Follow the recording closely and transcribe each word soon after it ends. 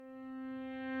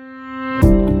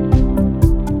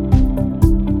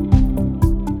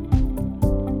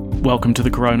Welcome to the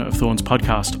Corona of Thorns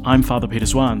podcast. I'm Father Peter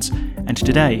Swans, and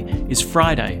today is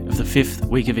Friday of the 5th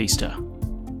week of Easter.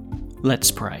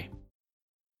 Let's pray.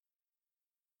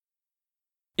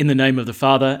 In the name of the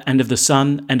Father, and of the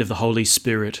Son, and of the Holy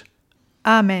Spirit.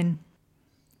 Amen.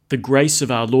 The grace of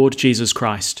our Lord Jesus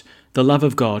Christ, the love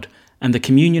of God, and the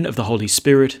communion of the Holy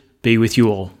Spirit be with you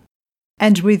all.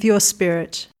 And with your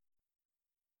spirit.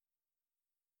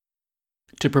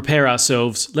 To prepare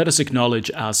ourselves, let us acknowledge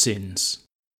our sins.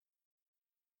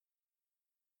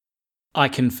 I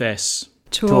confess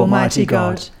To Almighty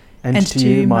God, and to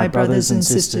you, my brothers and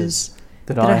sisters,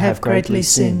 that I have greatly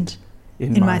sinned,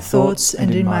 in my thoughts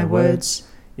and in my words,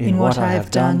 in what I have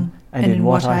done and in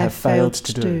what I have failed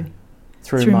to do,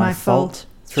 through my fault,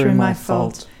 through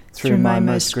my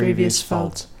most grievous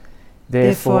fault.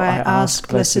 Therefore I ask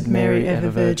Blessed Mary, ever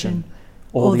Virgin,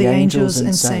 all the angels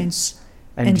and saints,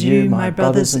 and you, my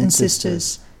brothers and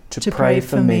sisters, to pray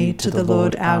for me to the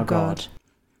Lord our God.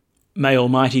 May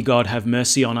Almighty God have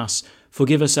mercy on us,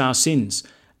 forgive us our sins,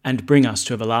 and bring us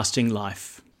to everlasting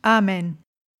life. Amen.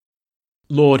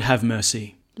 Lord, have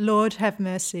mercy. Lord, have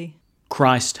mercy.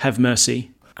 Christ, have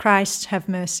mercy. Christ, have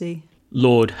mercy.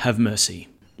 Lord, have mercy.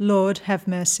 Lord, have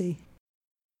mercy.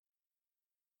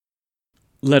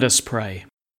 Let us pray.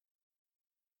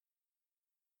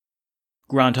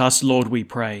 Grant us, Lord, we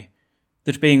pray,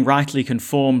 that being rightly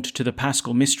conformed to the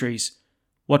Paschal mysteries,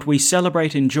 what we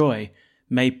celebrate in joy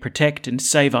may protect and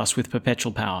save us with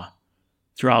perpetual power.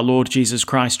 Through our Lord Jesus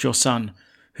Christ, your Son,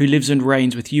 who lives and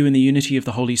reigns with you in the unity of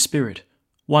the Holy Spirit,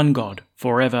 one God,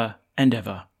 for ever and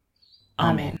ever.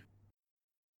 Amen.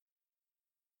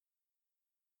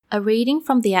 A reading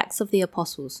from the Acts of the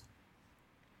Apostles.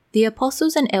 The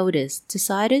apostles and elders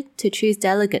decided to choose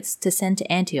delegates to send to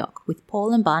Antioch with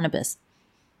Paul and Barnabas.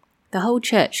 The whole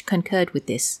church concurred with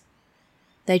this.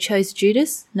 They chose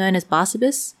Judas, known as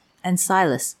Barsabas, and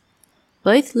Silas,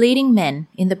 both leading men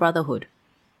in the brotherhood,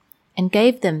 and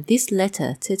gave them this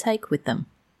letter to take with them.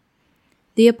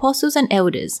 The apostles and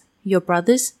elders, your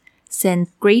brothers, send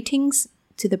greetings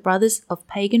to the brothers of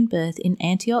pagan birth in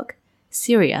Antioch,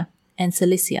 Syria, and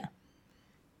Cilicia.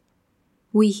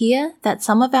 We hear that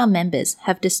some of our members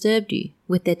have disturbed you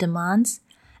with their demands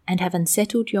and have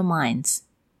unsettled your minds.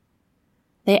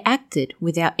 They acted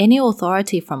without any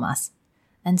authority from us,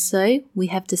 and so we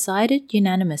have decided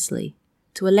unanimously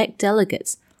to elect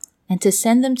delegates and to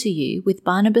send them to you with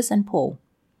Barnabas and Paul,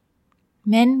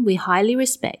 men we highly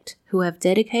respect who have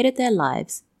dedicated their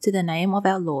lives to the name of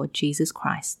our Lord Jesus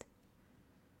Christ.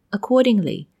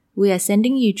 Accordingly, we are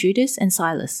sending you Judas and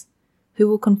Silas, who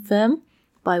will confirm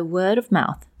by word of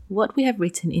mouth what we have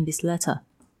written in this letter.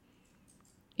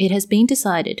 It has been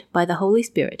decided by the Holy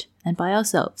Spirit and by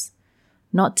ourselves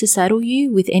not to saddle you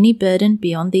with any burden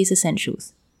beyond these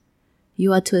essentials.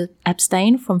 You are to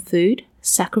abstain from food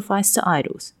sacrificed to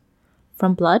idols,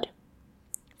 from blood,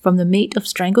 from the meat of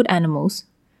strangled animals,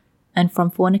 and from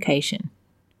fornication.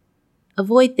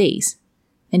 Avoid these,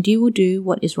 and you will do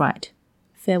what is right.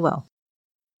 Farewell.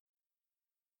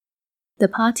 The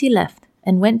party left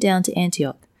and went down to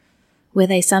Antioch, where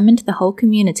they summoned the whole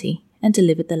community and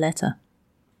delivered the letter.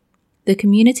 The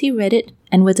community read it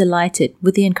and were delighted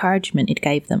with the encouragement it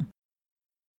gave them.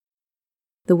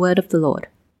 The word of the Lord.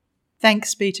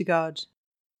 Thanks be to God.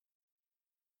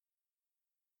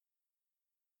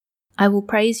 I will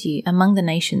praise you among the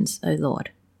nations, O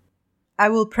Lord. I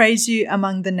will praise you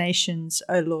among the nations,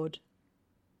 O Lord.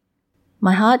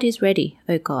 My heart is ready,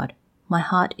 O God, my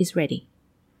heart is ready.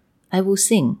 I will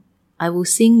sing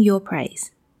your praise.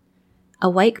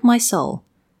 Awake my soul,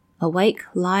 awake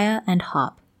lyre and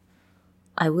harp.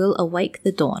 I will awake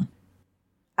the dawn.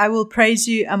 I will praise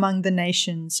you among the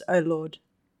nations, O Lord.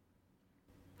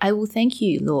 I will thank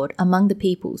you, Lord, among the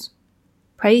peoples,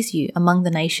 praise you among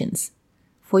the nations,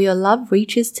 for your love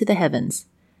reaches to the heavens,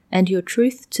 and your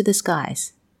truth to the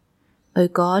skies. O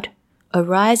God,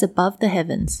 arise above the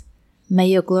heavens, may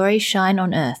your glory shine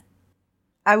on earth.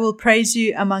 I will praise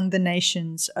you among the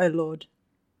nations, O Lord.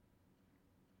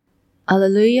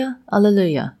 Alleluia,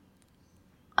 alleluia.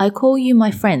 I call you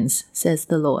my friends, says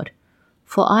the Lord,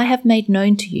 for I have made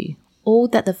known to you all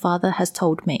that the Father has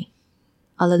told me.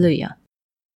 Alleluia.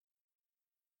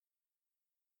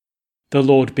 The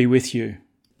Lord be with you.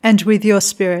 And with your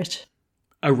spirit.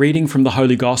 A reading from the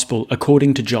Holy Gospel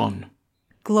according to John.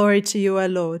 Glory to you, O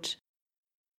Lord.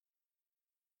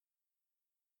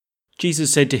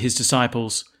 Jesus said to his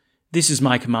disciples, "This is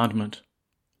my commandment.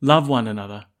 Love one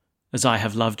another, as I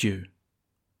have loved you.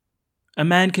 A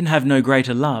man can have no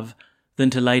greater love than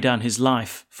to lay down his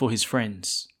life for his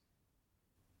friends.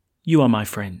 You are my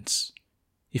friends,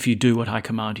 if you do what I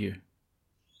command you.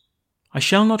 I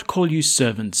shall not call you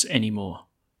servants any more,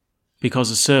 because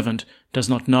a servant does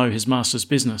not know his master's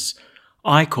business.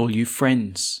 I call you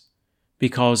friends,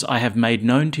 because I have made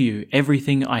known to you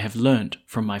everything I have learnt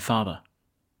from my Father.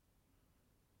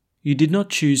 You did not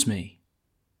choose me.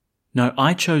 No,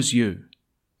 I chose you,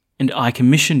 and I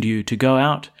commissioned you to go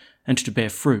out and to bear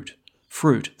fruit,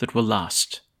 fruit that will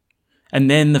last. And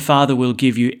then the Father will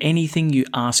give you anything you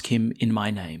ask him in my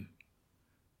name.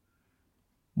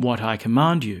 What I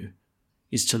command you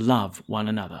is to love one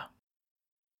another.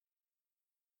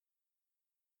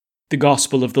 The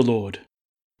Gospel of the Lord.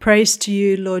 Praise to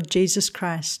you, Lord Jesus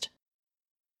Christ.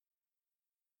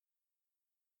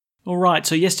 All right,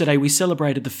 so yesterday we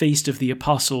celebrated the feast of the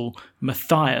Apostle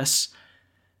Matthias,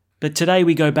 but today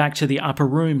we go back to the upper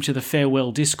room to the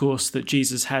farewell discourse that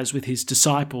Jesus has with his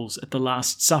disciples at the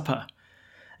Last Supper.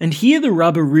 And here the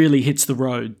rubber really hits the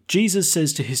road. Jesus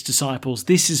says to his disciples,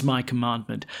 "This is my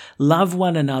commandment. Love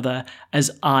one another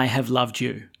as I have loved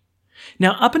you."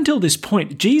 Now, up until this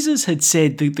point, Jesus had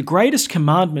said that the greatest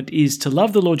commandment is to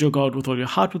love the Lord your God with all your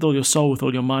heart, with all your soul, with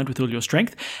all your mind, with all your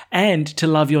strength, and to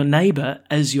love your neighbour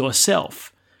as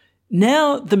yourself.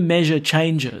 Now the measure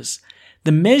changes.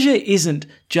 The measure isn't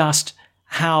just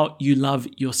how you love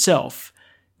yourself.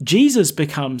 Jesus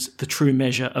becomes the true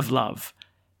measure of love.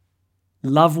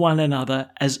 Love one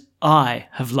another as I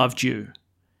have loved you.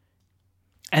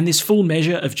 And this full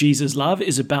measure of Jesus' love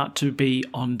is about to be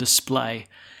on display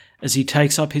as he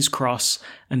takes up his cross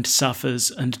and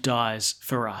suffers and dies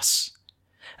for us.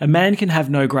 A man can have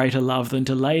no greater love than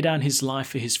to lay down his life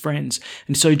for his friends.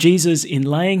 And so Jesus, in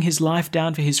laying his life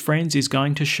down for his friends, is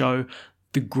going to show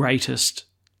the greatest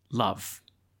love.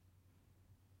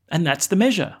 And that's the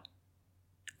measure.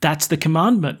 That's the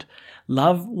commandment.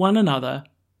 Love one another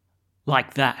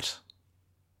like that.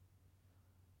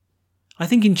 I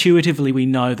think intuitively we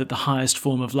know that the highest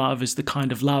form of love is the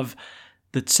kind of love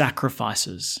that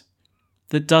sacrifices,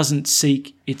 that doesn't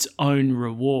seek its own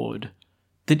reward,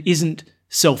 that isn't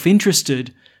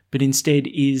self-interested, but instead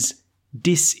is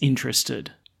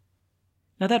disinterested.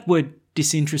 Now that word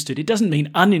disinterested, it doesn't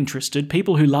mean uninterested.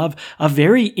 People who love are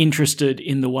very interested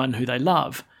in the one who they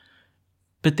love,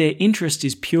 but their interest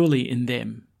is purely in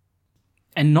them,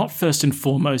 and not first and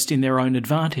foremost in their own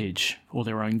advantage or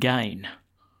their own gain.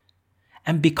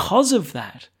 And because of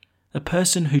that, a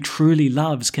person who truly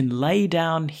loves can lay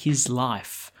down his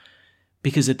life,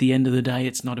 because at the end of the day,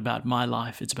 it's not about my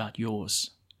life, it's about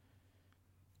yours.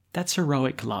 That's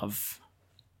heroic love.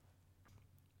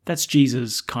 That's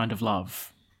Jesus' kind of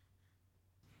love.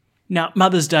 Now,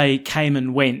 Mother's Day came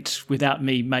and went without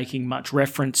me making much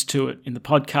reference to it in the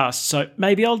podcast, so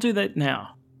maybe I'll do that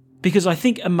now. Because I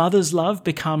think a mother's love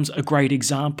becomes a great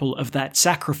example of that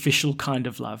sacrificial kind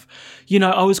of love. You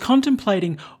know, I was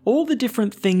contemplating all the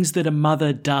different things that a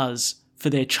mother does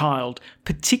for their child,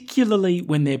 particularly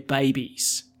when they're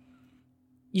babies.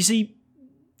 You see,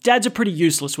 dads are pretty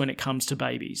useless when it comes to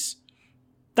babies.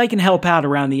 They can help out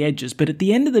around the edges, but at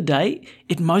the end of the day,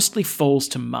 it mostly falls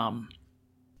to mum.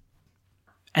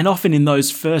 And often in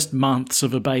those first months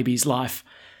of a baby's life,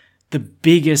 the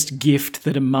biggest gift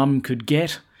that a mum could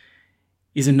get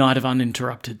is a night of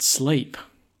uninterrupted sleep.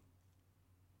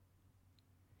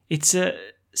 It's a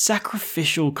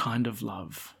sacrificial kind of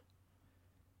love.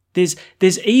 There's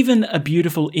even a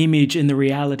beautiful image in the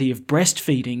reality of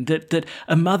breastfeeding that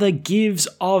a mother gives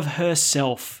of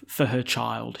herself for her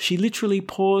child. She literally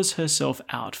pours herself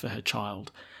out for her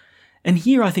child. And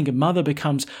here I think a mother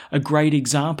becomes a great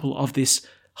example of this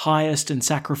highest and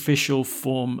sacrificial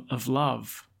form of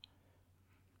love.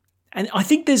 And I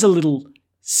think there's a little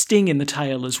sting in the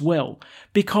tail as well,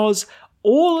 because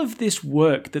all of this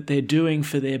work that they're doing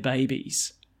for their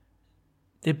babies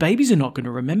are not going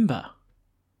to remember.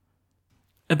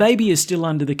 A baby is still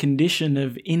under the condition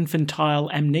of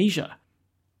infantile amnesia.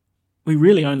 We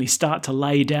really only start to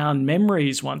lay down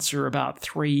memories once they're about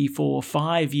 3, 4,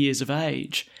 5 years of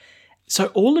age. So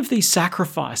all of these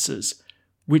sacrifices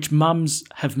which mums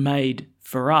have made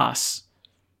for us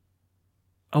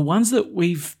are ones that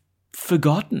we've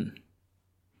forgotten.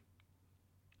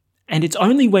 And it's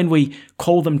only when we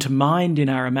call them to mind in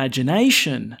our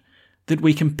imagination that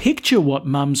we can picture what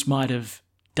mums might have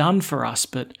done for us,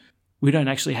 but we don't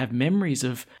actually have memories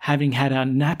of having had our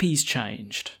nappies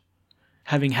changed,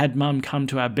 having had mum come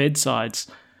to our bedsides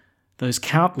those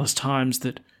countless times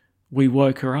that we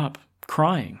woke her up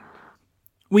crying.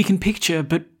 We can picture,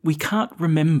 but we can't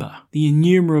remember the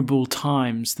innumerable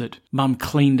times that mum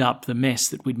cleaned up the mess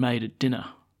that we'd made at dinner.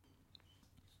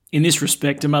 In this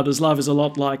respect, a mother's love is a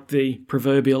lot like the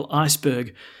proverbial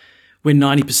iceberg, when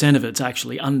 90% of it's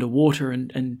actually underwater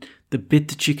and the bit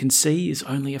that you can see is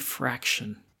only a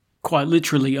fraction. Quite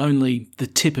literally only the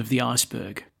tip of the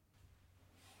iceberg.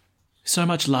 So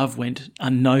much love went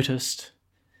unnoticed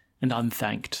and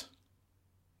unthanked.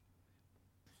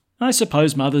 I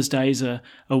suppose Mother's Day is a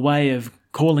way of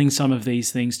calling some of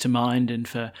these things to mind and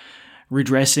for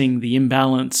redressing the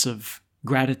imbalance of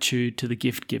gratitude to the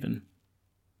gift given.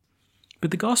 But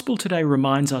the Gospel today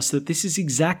reminds us that this is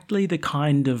exactly the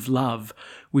kind of love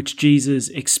which Jesus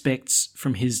expects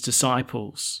from his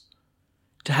disciples.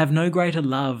 To have no greater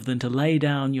love than to lay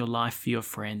down your life for your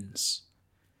friends.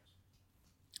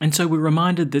 And so we're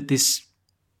reminded that this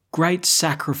great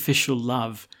sacrificial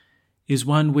love is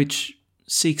one which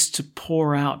seeks to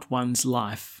pour out one's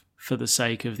life for the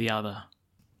sake of the other,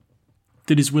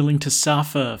 that is willing to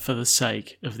suffer for the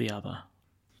sake of the other,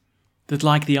 that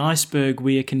like the iceberg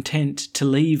we are content to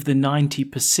leave the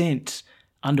 90%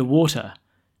 underwater,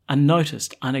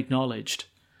 unnoticed, unacknowledged,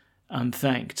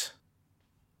 unthanked,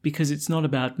 because it's not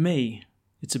about me,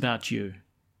 it's about you.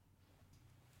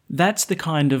 That's the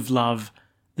kind of love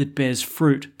that bears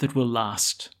fruit that will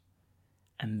last,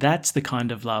 and that's the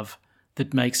kind of love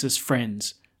that makes us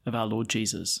friends of our Lord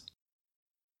Jesus.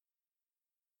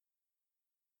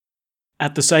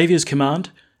 At the Saviour's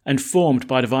command, and formed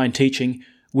by divine teaching,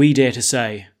 we dare to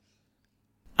say,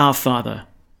 Our Father,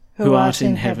 who art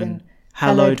in heaven,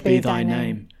 hallowed be thy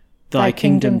name. Thy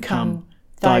kingdom come,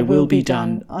 thy will be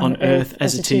done, on earth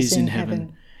as it is in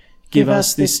heaven. Give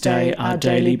us this day our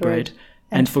daily bread,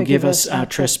 and forgive us our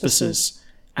trespasses,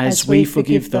 as we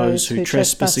forgive those who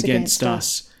trespass against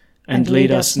us. And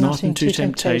lead us not into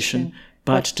temptation,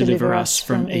 but deliver us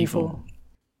from evil.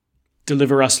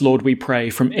 Deliver us, Lord, we pray,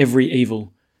 from every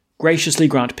evil. Graciously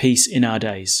grant peace in our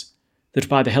days, that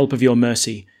by the help of your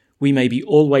mercy we may be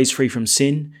always free from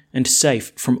sin and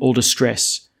safe from all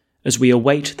distress, as we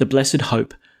await the blessed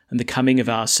hope and the coming of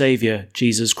our Saviour,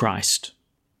 Jesus Christ.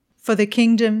 For the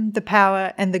kingdom, the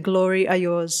power, and the glory are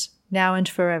yours, now and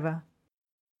forever.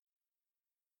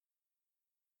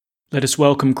 Let us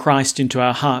welcome Christ into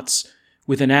our hearts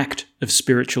with an act of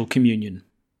spiritual communion.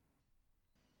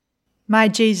 My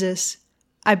Jesus,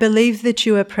 I believe that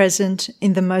you are present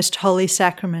in the most holy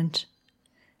sacrament.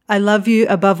 I love you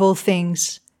above all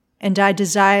things, and I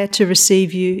desire to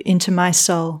receive you into my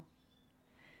soul.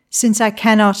 Since I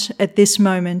cannot, at this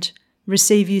moment,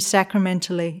 receive you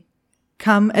sacramentally,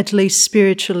 come at least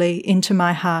spiritually into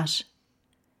my heart.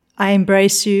 I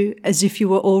embrace you as if you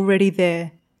were already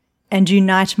there, and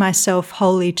unite myself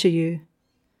wholly to you.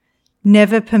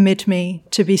 Never permit me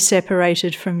to be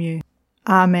separated from you.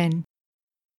 Amen.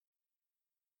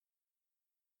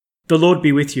 The Lord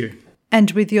be with you.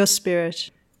 And with your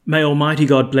spirit. May Almighty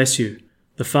God bless you,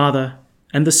 the Father,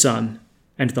 and the Son,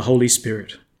 and the Holy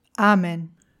Spirit.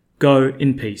 Amen. Go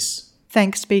in peace.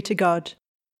 Thanks be to God.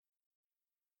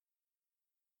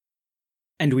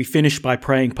 And we finish by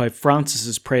praying Pope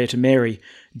Francis's prayer to Mary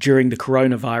during the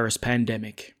coronavirus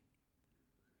pandemic.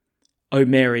 O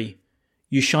Mary,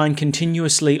 you shine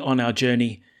continuously on our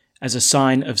journey as a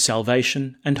sign of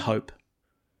salvation and hope.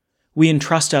 We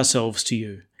entrust ourselves to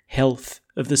you, health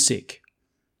of the sick.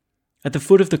 At the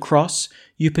foot of the cross,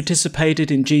 you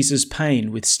participated in Jesus'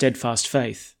 pain with steadfast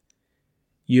faith.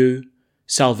 You,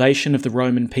 salvation of the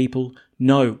Roman people,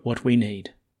 know what we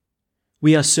need.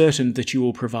 We are certain that you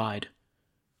will provide,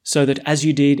 so that as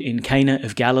you did in Cana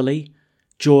of Galilee,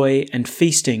 joy and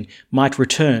feasting might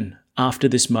return after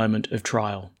this moment of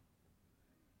trial.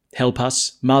 Help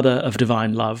us, Mother of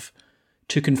Divine Love,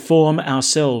 to conform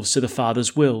ourselves to the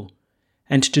Father's will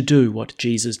and to do what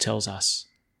Jesus tells us.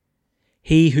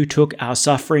 He who took our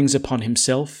sufferings upon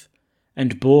himself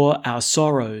and bore our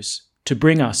sorrows to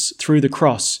bring us through the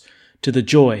cross to the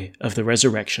joy of the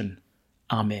resurrection.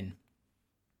 Amen.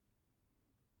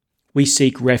 We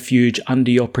seek refuge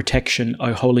under your protection,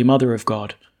 O Holy Mother of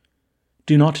God.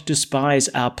 Do not despise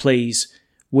our pleas,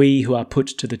 we who are put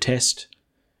to the test,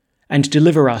 and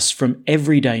deliver us from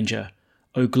every danger,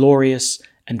 O glorious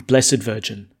and blessed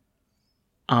Virgin.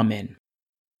 Amen.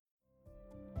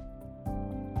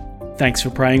 Thanks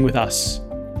for praying with us,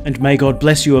 and may God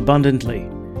bless you abundantly,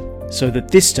 so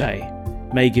that this day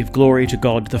may give glory to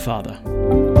God the Father.